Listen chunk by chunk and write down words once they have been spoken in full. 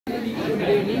Good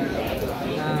evening.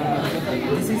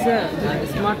 This is a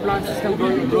smart plant system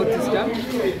growth system,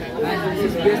 and this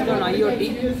is based on IoT.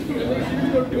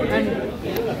 And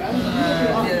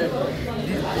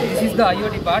this is the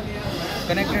IoT part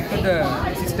connected to the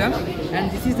system,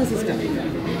 and this is the system.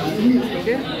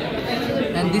 Okay,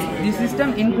 and this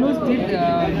system includes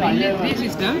mainly three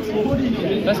systems.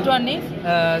 First one is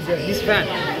this fan.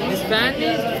 This fan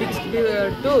is fixed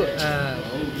to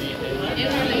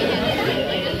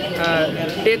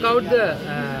take out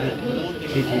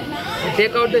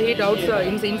the heat outside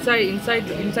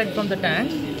inside from the tank.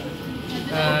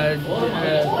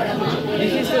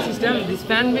 This is the system. This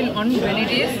fan will on when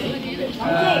it is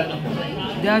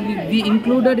we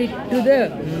included it to the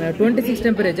 26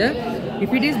 temperature.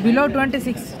 If it is below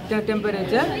 26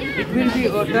 temperature, it will be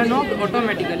turned off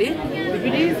automatically. If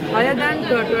it is higher than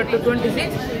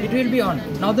 26, it will be on.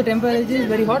 Now the temperature is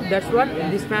very hot. That's what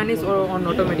this fan is on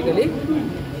automatically.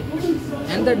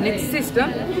 And the next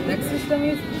system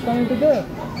is coming to the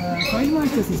soil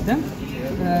moisture system.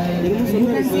 You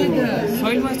can see the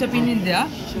soil moisture pin in there.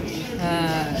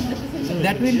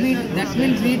 That will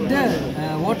read the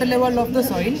water level of the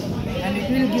soil, and it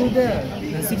will give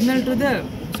the signal to the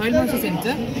soil moisture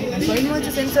sensor. And soil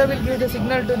moisture sensor will give the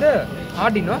signal to the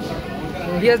Arduino.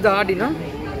 Here's the Arduino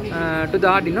to the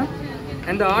Arduino,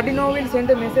 and the Arduino will send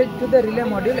a message to the relay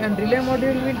module, and relay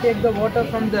module will take the water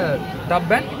from the tub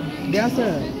bank. There's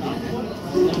a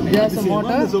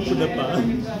motor,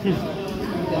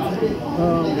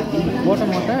 water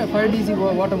motor, 5 DC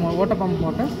water pump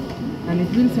motor, and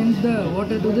it will send the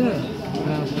water to the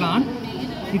plant.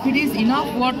 If it is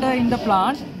enough water in the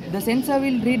plant, the sensor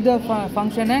will read the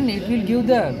function, and it will give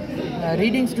the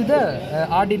readings to the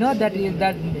Arduino that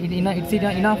it's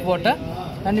enough water,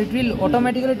 and it will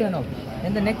automatically turn off.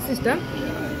 And the next system,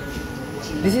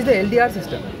 this is the LDR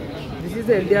system. This is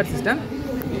the LDR system.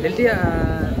 This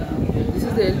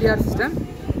is the LDR system.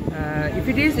 If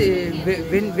it is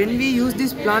when we use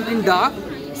this plant in dark,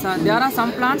 so there are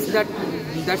some plants that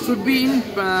should be in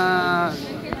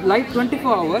light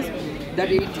 24 hours.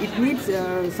 That it needs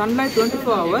sunlight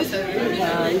 24 hours.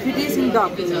 If it is in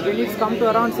dark, when it's come to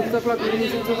around 6 o'clock, evening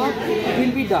 6 o'clock, it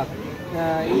will be dark.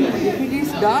 If it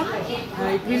is dark,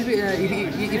 it will be.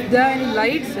 If there are any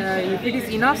lights, if it is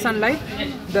enough sunlight,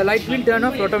 the light will turn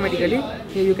off automatically.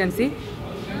 Here you can see.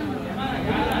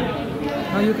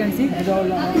 Now you can see the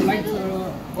lights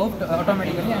off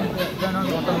automatically and turn on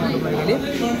automatically.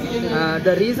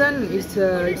 The reason it's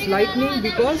lightning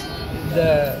because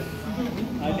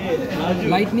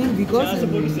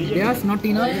there's not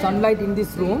enough sunlight in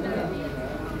this room.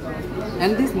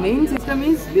 And this main system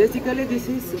is basically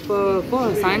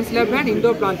for science lab and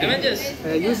indoor planting.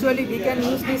 Usually we can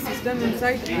use this system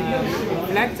inside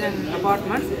flats and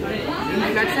apartments. In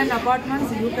flats and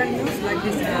apartments you can use like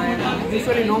this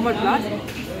usually normal plants.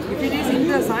 If it is in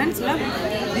the science lab,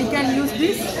 we can use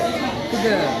this to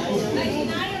the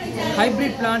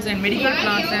hybrid plants and medical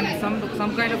plants and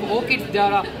some kind of orchids. There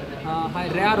are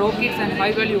rare orchids and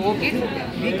high value orchids.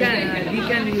 You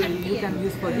can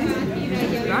use for this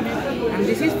plant. And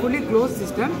this is fully closed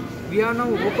system. We are now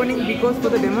opening because for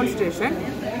the demonstration.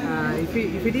 If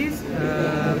it is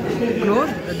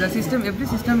closed, the system, every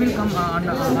system will come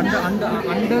under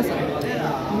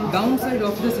downside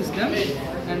of the system,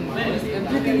 and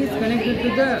everything is connected to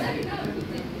the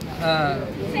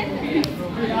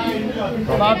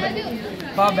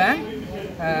power bank.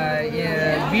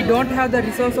 We don't have the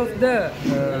resource of the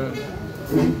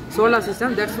solar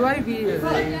system. That's why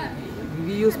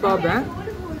we use power bank.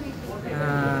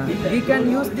 We can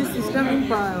use this system in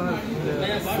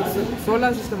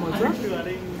solar system also.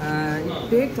 It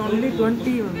takes only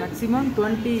 20 maximum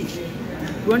 20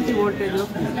 voltage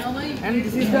of this. And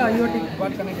this is the IoT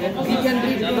part connected. We can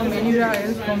read from anywhere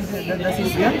else from the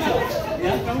system,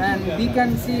 and we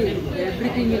can see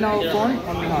everything in our phone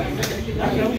on the